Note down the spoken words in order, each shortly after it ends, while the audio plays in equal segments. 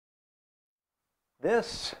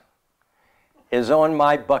This is on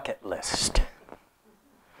my bucket list.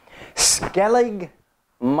 Skellig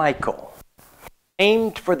Michael,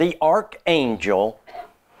 named for the archangel,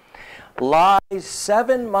 lies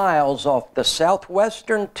 7 miles off the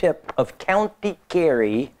southwestern tip of County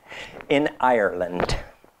Kerry in Ireland.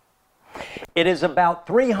 It is about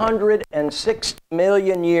 360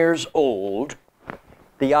 million years old,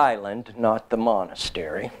 the island, not the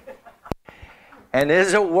monastery, and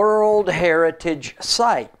is a World Heritage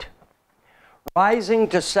Site, rising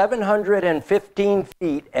to 715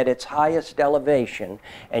 feet at its highest elevation,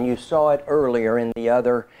 and you saw it earlier in the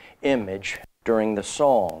other image during the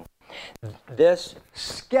song. This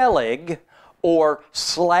skellig, or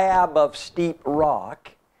slab of steep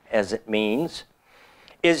rock, as it means,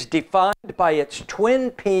 is defined by its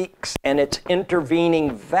twin peaks and its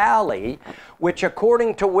intervening valley, which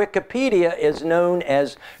according to Wikipedia is known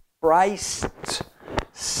as Christ's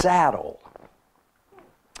Saddle.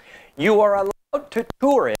 You are allowed to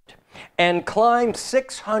tour it and climb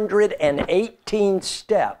 618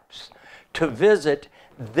 steps to visit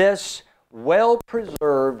this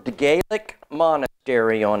well-preserved Gaelic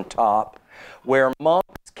monastery on top, where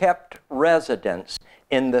monks kept residence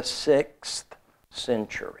in the 6th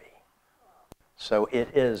century. So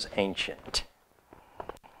it is ancient.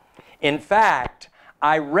 In fact,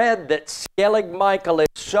 I read that Skellig Michael is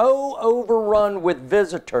so overrun with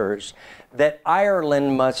visitors that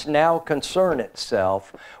Ireland must now concern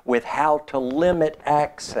itself with how to limit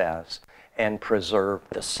access and preserve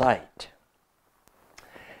the site.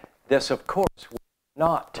 This, of course, was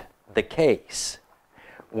not the case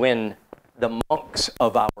when the monks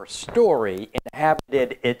of our story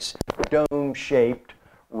inhabited its dome-shaped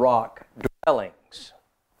rock dwellings.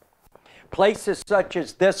 Places such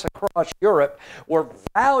as this across Europe were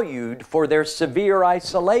valued for their severe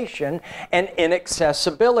isolation and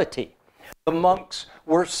inaccessibility. The monks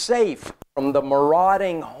were safe from the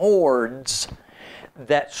marauding hordes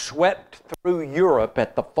that swept through Europe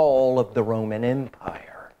at the fall of the Roman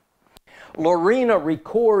Empire. Lorena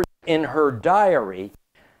records in her diary,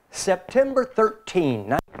 September 13,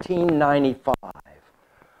 1995,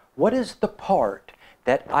 what is the part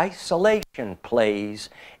that isolation plays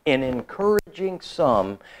in encouraging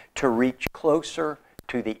some to reach closer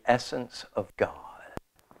to the essence of God?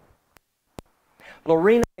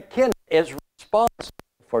 Lorena McKenna is responsible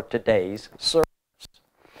for today's service.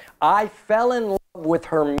 I fell in love with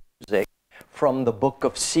her music from the Book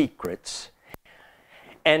of Secrets,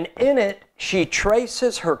 and in it she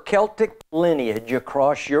traces her Celtic lineage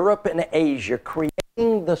across Europe and Asia,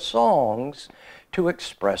 creating the songs to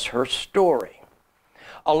express her story.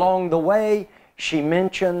 Along the way, she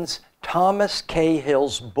mentions Thomas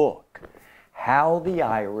Cahill's book, How the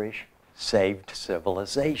Irish Saved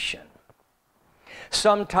Civilization.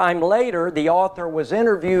 Sometime later, the author was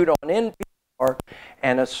interviewed on NPR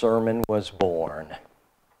and a sermon was born.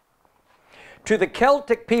 To the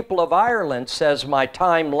Celtic people of Ireland, says my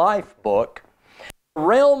Time Life book, the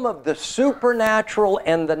realm of the supernatural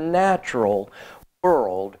and the natural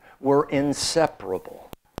world were inseparable.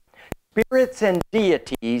 Spirits and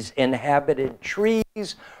deities inhabited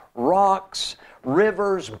trees, rocks,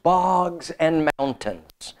 rivers, bogs, and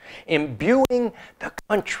mountains, imbuing the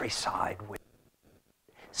countryside with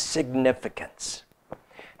significance.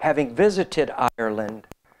 Having visited Ireland,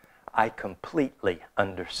 I completely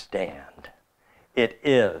understand. It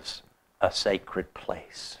is a sacred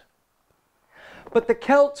place. But the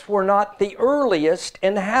Celts were not the earliest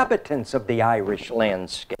inhabitants of the Irish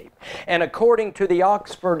landscape. And according to the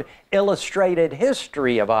Oxford Illustrated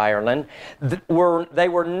History of Ireland, they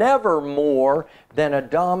were never more than a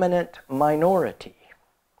dominant minority.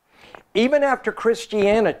 Even after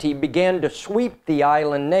Christianity began to sweep the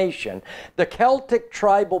island nation, the Celtic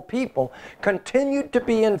tribal people continued to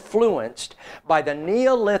be influenced by the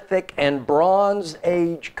Neolithic and Bronze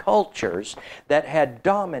Age cultures that had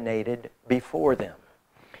dominated before them,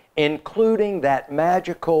 including that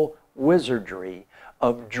magical wizardry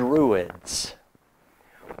of Druids,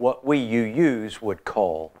 what we use would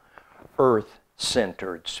call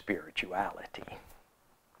earth-centered spirituality.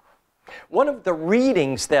 One of the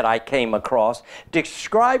readings that I came across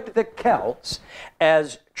described the Celts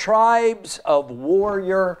as tribes of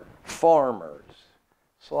warrior farmers.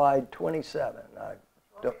 Slide 27.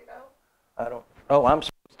 Oh, I'm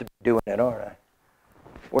supposed to be doing it, aren't I?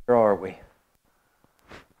 Where are we?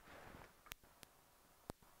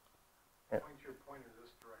 Point your pointer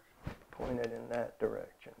this direction. Point it in that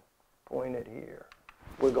direction. Point it here.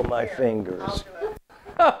 Wiggle my fingers.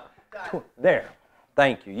 There.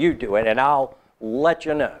 Thank you. You do it, and I'll let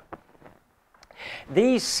you know.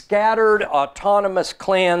 These scattered autonomous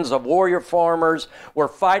clans of warrior farmers were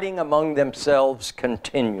fighting among themselves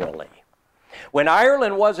continually. When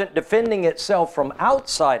Ireland wasn't defending itself from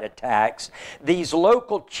outside attacks, these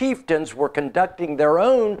local chieftains were conducting their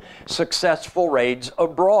own successful raids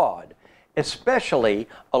abroad, especially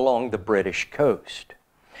along the British coast.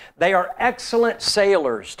 They are excellent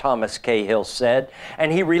sailors, Thomas Cahill said,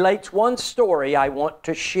 and he relates one story I want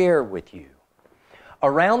to share with you.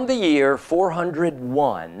 Around the year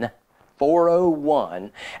 401,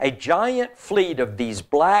 a giant fleet of these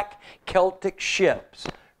black Celtic ships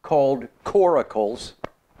called coracles,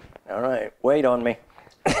 all right, wait on me,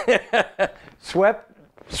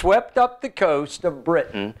 swept up the coast of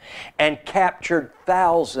Britain and captured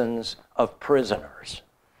thousands of prisoners.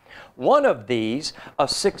 One of these, a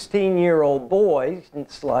 16-year-old boy, in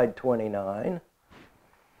slide 29,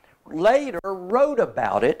 later wrote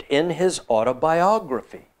about it in his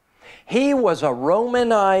autobiography. He was a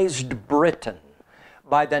Romanized Briton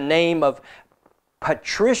by the name of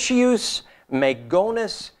Patricius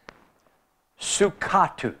Magonus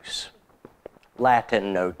Succatus,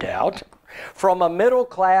 Latin no doubt, from a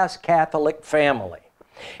middle-class Catholic family.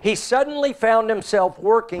 He suddenly found himself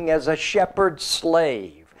working as a shepherd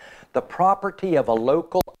slave, the property of a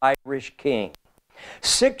local Irish king.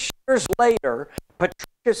 6 years later,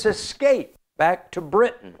 Patricius escaped back to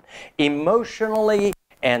Britain, emotionally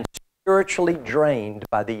and spiritually drained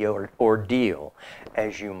by the ordeal,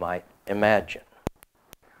 as you might imagine.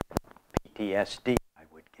 PTSD, I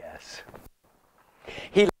would guess.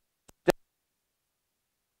 He left the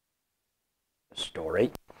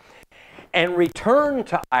story and returned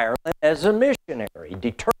to Ireland as a missionary,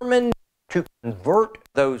 determined to convert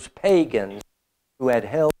those pagans who had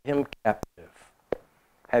held him captive.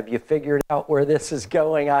 Have you figured out where this is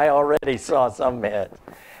going? I already saw some heads.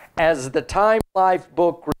 As the Time Life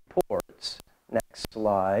book reports, next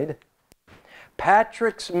slide,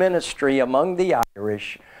 Patrick's ministry among the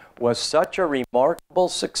Irish was such a remarkable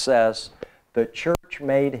success, the church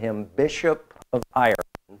made him Bishop of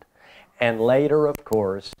Ireland, and later, of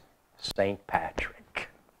course, St. Patrick.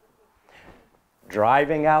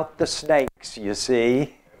 Driving out the snakes, you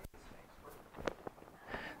see.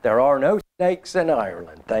 There are no snakes in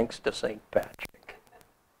Ireland, thanks to St. Patrick.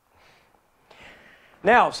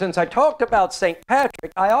 Now, since I talked about St.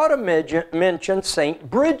 Patrick, I ought to mention St.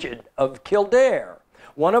 Bridget of Kildare,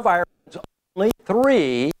 one of Ireland's only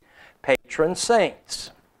 3 patron saints.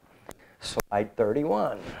 Slide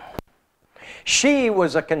 31. She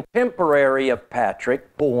was a contemporary of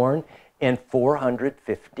Patrick, born in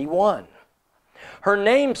 451. Her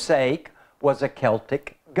namesake was a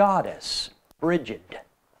Celtic goddess, Brigid.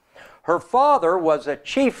 Her father was a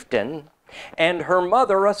chieftain and her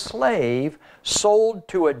mother a slave sold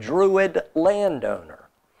to a Druid landowner.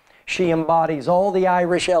 She embodies all the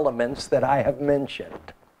Irish elements that I have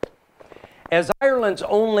mentioned. As Ireland's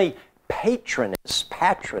only patroness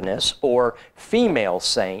or female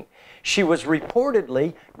saint, she was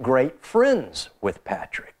reportedly great friends with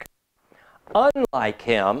Patrick. Unlike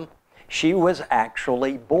him, she was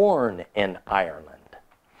actually born in Ireland.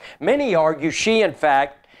 Many argue she, in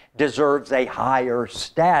fact, deserves a higher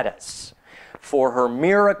status for her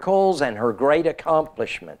miracles and her great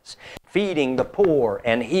accomplishments, feeding the poor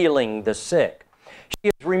and healing the sick. She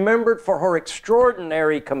is remembered for her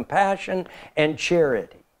extraordinary compassion and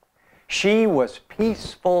charity. She was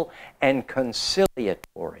peaceful and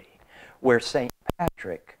conciliatory, where St.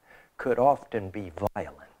 Patrick could often be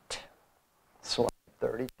violent. Slide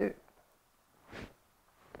 32.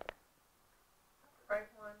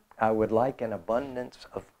 I would like an abundance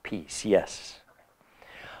of peace, yes.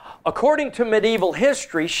 According to medieval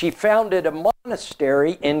history, she founded a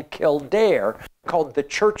monastery in Kildare called the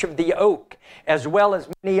Church of the Oak, as well as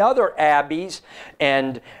many other abbeys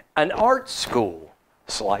and an art school.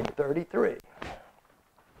 Slide 33.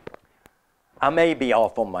 I may be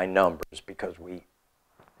off on my numbers because we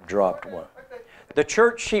dropped one. The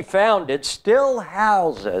church she founded still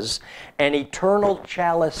houses an eternal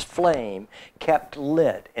chalice flame kept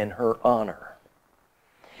lit in her honor.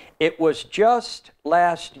 It was just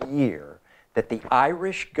last year that the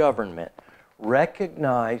Irish government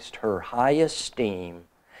recognized her high esteem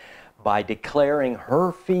by declaring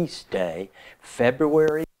her feast day,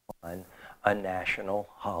 February 1, a national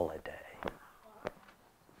holiday.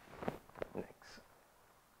 Next.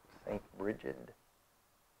 St. Bridget.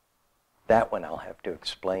 That one I'll have to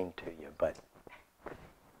explain to you, but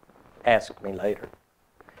ask me later.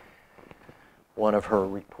 One of her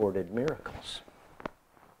reported miracles.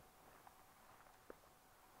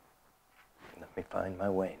 Let me find my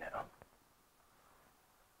way now.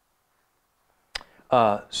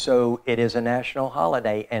 So it is a national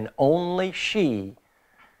holiday, and only she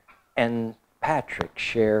and Patrick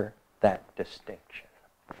share that distinction.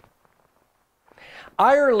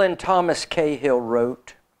 Ireland, Thomas Cahill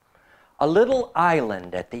wrote, "A little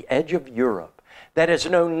island at the edge of Europe that has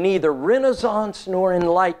known neither Renaissance nor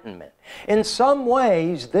Enlightenment, in some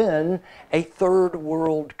ways then a third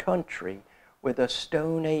world country with a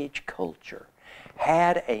Stone Age culture,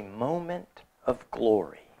 had a moment of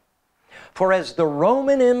glory. For as the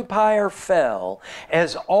Roman Empire fell,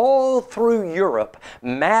 as all through Europe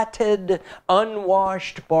matted,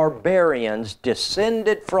 unwashed barbarians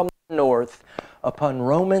descended from the north upon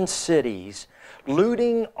Roman cities,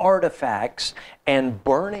 looting artifacts and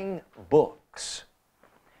burning books,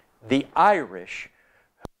 the Irish,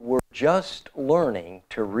 who were just learning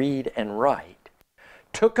to read and write,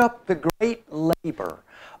 took up the great labor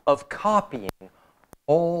of copying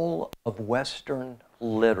all of Western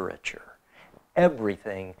literature,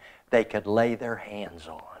 everything they could lay their hands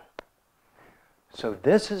on." So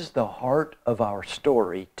this is the heart of our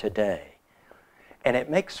story today. And it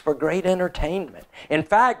makes for great entertainment. In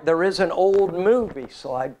fact, there is an old movie,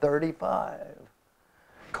 slide 35,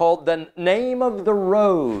 called The Name of the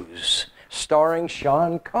Rose, starring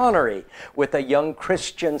Sean Connery, with a young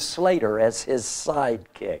Christian Slater as his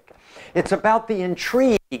sidekick. It's about the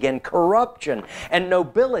intrigue and corruption and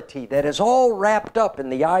nobility that is all wrapped up in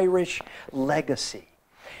the Irish legacy.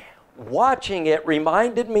 Watching it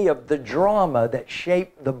reminded me of the drama that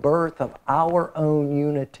shaped the birth of our own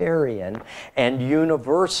Unitarian and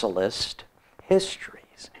Universalist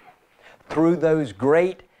histories. Through those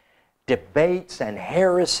great debates and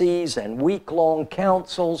heresies and week-long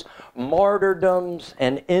councils, martyrdoms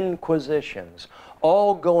and inquisitions,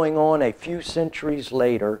 all going on a few centuries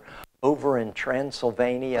later over in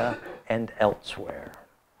Transylvania and elsewhere.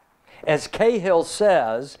 As Cahill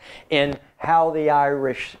says in How the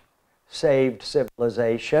Irish Saved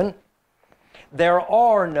Civilization, there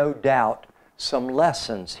are no doubt some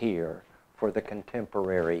lessons here for the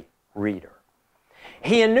contemporary reader.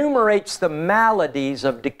 He enumerates the maladies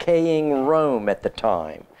of decaying Rome at the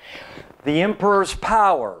time. The emperor's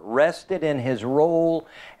power rested in his role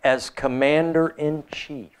as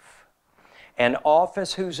commander-in-chief, an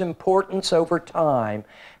office whose importance over time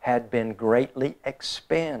had been greatly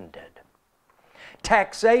expanded.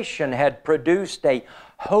 Taxation had produced a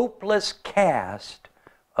hopeless caste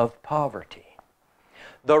of poverty.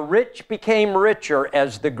 The rich became richer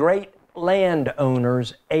as the great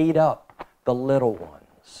landowners ate up the little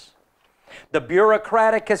ones. The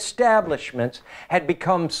bureaucratic establishments had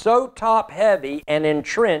become so top-heavy and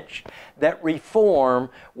entrenched that reform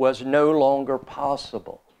was no longer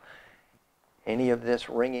possible. Any of this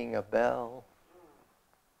ringing a bell?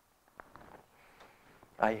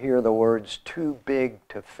 I hear the words "too big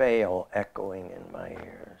to fail" echoing in my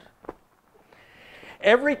ears.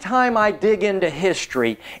 Every time I dig into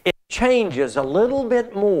history, it changes a little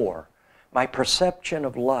bit more my perception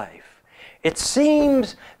of life. It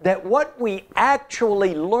seems that what we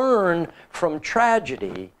actually learn from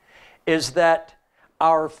tragedy is that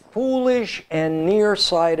our foolish and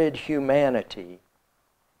nearsighted humanity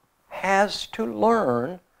has to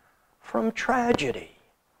learn from tragedy.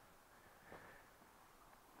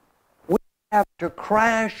 We have to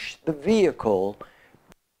crash the vehicle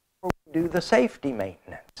before we do the safety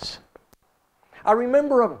maintenance. I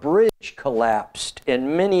remember a bridge collapsed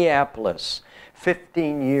in Minneapolis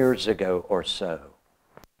 15 years ago or so.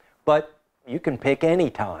 But you can pick any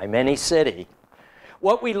time, any city.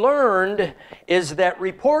 What we learned is that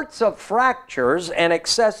reports of fractures and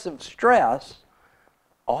excessive stress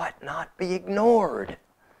ought not be ignored.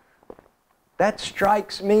 That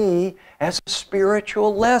strikes me as a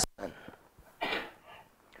spiritual lesson.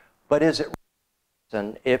 But is it a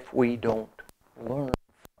lesson if we don't learn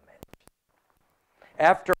from it?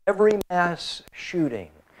 After every mass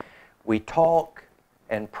shooting, we talk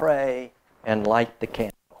and pray and light the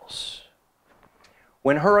candles.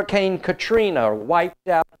 When Hurricane Katrina wiped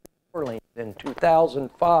out New Orleans in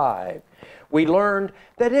 2005, we learned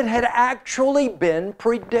that it had actually been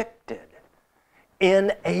predicted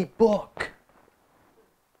in a book.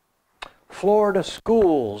 Florida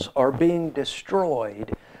schools are being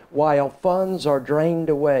destroyed while funds are drained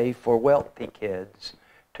away for wealthy kids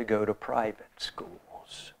to go to private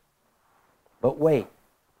schools. But wait.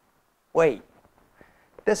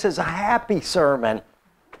 This is a happy sermon.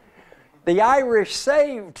 The Irish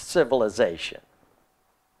saved civilization.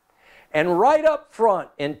 And right up front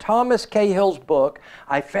in Thomas Cahill's book,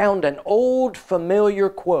 I found an old familiar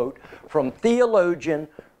quote from theologian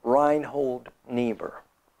Reinhold Niebuhr.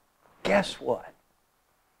 Guess what?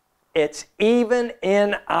 It's even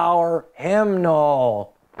in our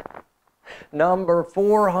hymnal. Number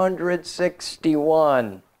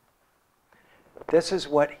 461. This is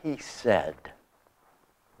what he said.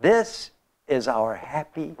 This is our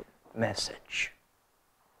happy message.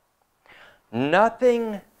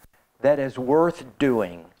 Nothing that is worth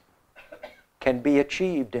doing can be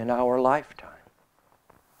achieved in our lifetime.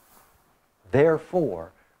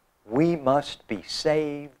 Therefore, we must be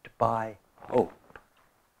saved by hope.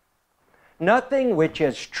 Nothing which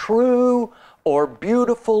is true or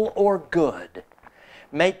beautiful or good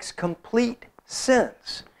makes complete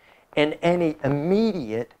sense in any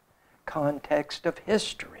immediate context of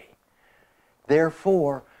history.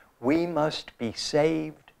 Therefore, we must be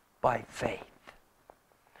saved by faith.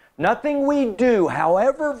 Nothing we do,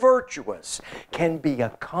 however virtuous, can be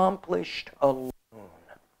accomplished alone.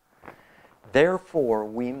 Therefore,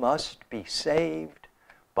 we must be saved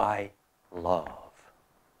by love.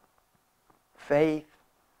 Faith,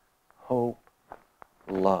 hope,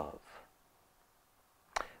 love.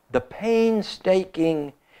 The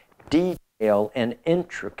painstaking detail and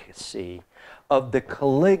intricacy of the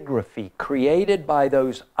calligraphy created by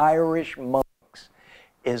those Irish monks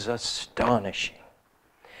is astonishing.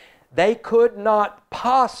 They could not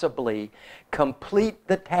possibly complete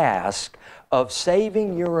the task of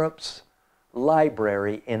saving Europe's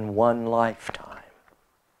library in one lifetime.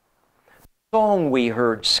 The song we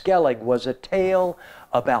heard, Skellig, was a tale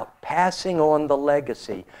about passing on the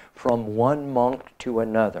legacy from one monk to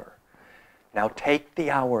another. Now take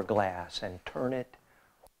the hourglass and turn it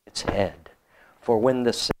on its head, for when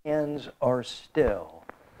the sands are still,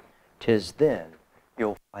 'tis then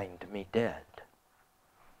you'll find me dead.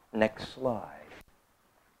 Next slide.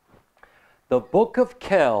 The Book of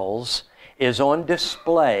Kells is on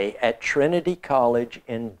display at Trinity College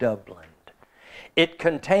in Dublin. It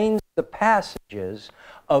contains the passages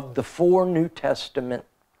of the 4 New Testament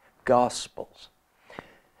Gospels.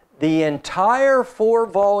 The entire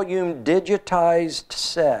 4-volume digitized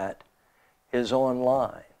set is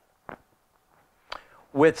online.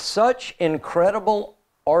 With such incredible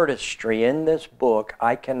artistry in this book,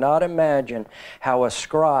 I cannot imagine how a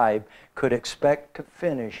scribe could expect to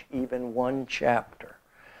finish even one chapter.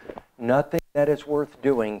 Nothing that is worth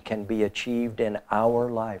doing can be achieved in our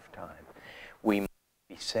lifetime. We must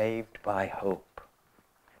be saved by hope.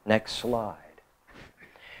 Next slide.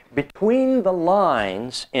 Between the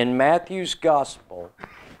lines in Matthew's Gospel,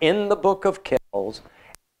 in the Book of Kells,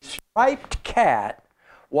 a striped cat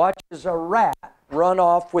watches a rat run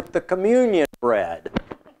off with the communion bread.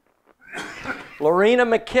 Lorena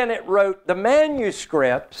McKinnett wrote, the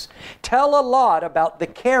manuscripts tell a lot about the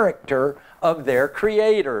character of their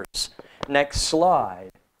creators. Next slide.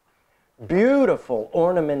 Beautiful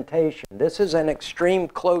ornamentation. This is an extreme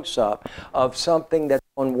close-up of something that's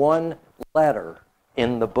on one letter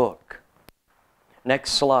in the book.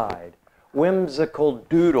 Next slide. Whimsical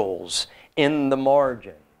doodles in the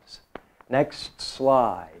margins. Next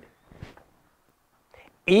slide.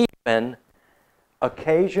 Even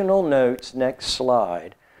occasional notes, next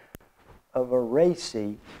slide, of a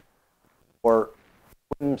racy or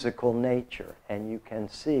whimsical nature. And you can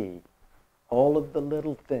see all of the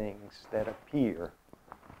little things that appear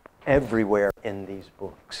everywhere in these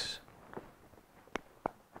books.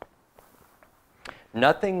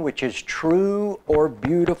 Nothing which is true or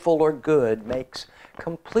beautiful or good makes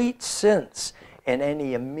complete sense in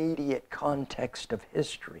any immediate context of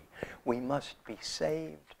history. We must be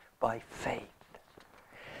saved by faith.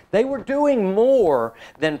 They were doing more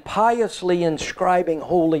than piously inscribing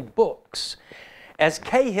holy books. As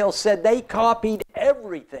Cahill said, they copied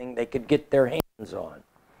everything they could get their hands on.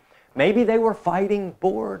 Maybe they were fighting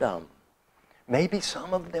boredom. Maybe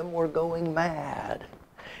some of them were going mad.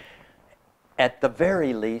 At the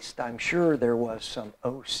very least, I'm sure there was some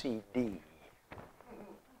OCD.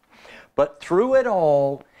 But through it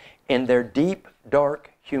all, in their deep,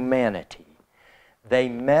 dark humanity, they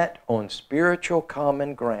met on spiritual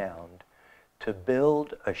common ground to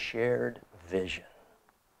build a shared vision.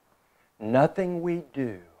 Nothing we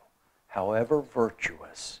do, however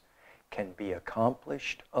virtuous, can be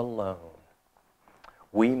accomplished alone.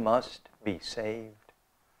 We must be saved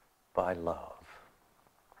by love.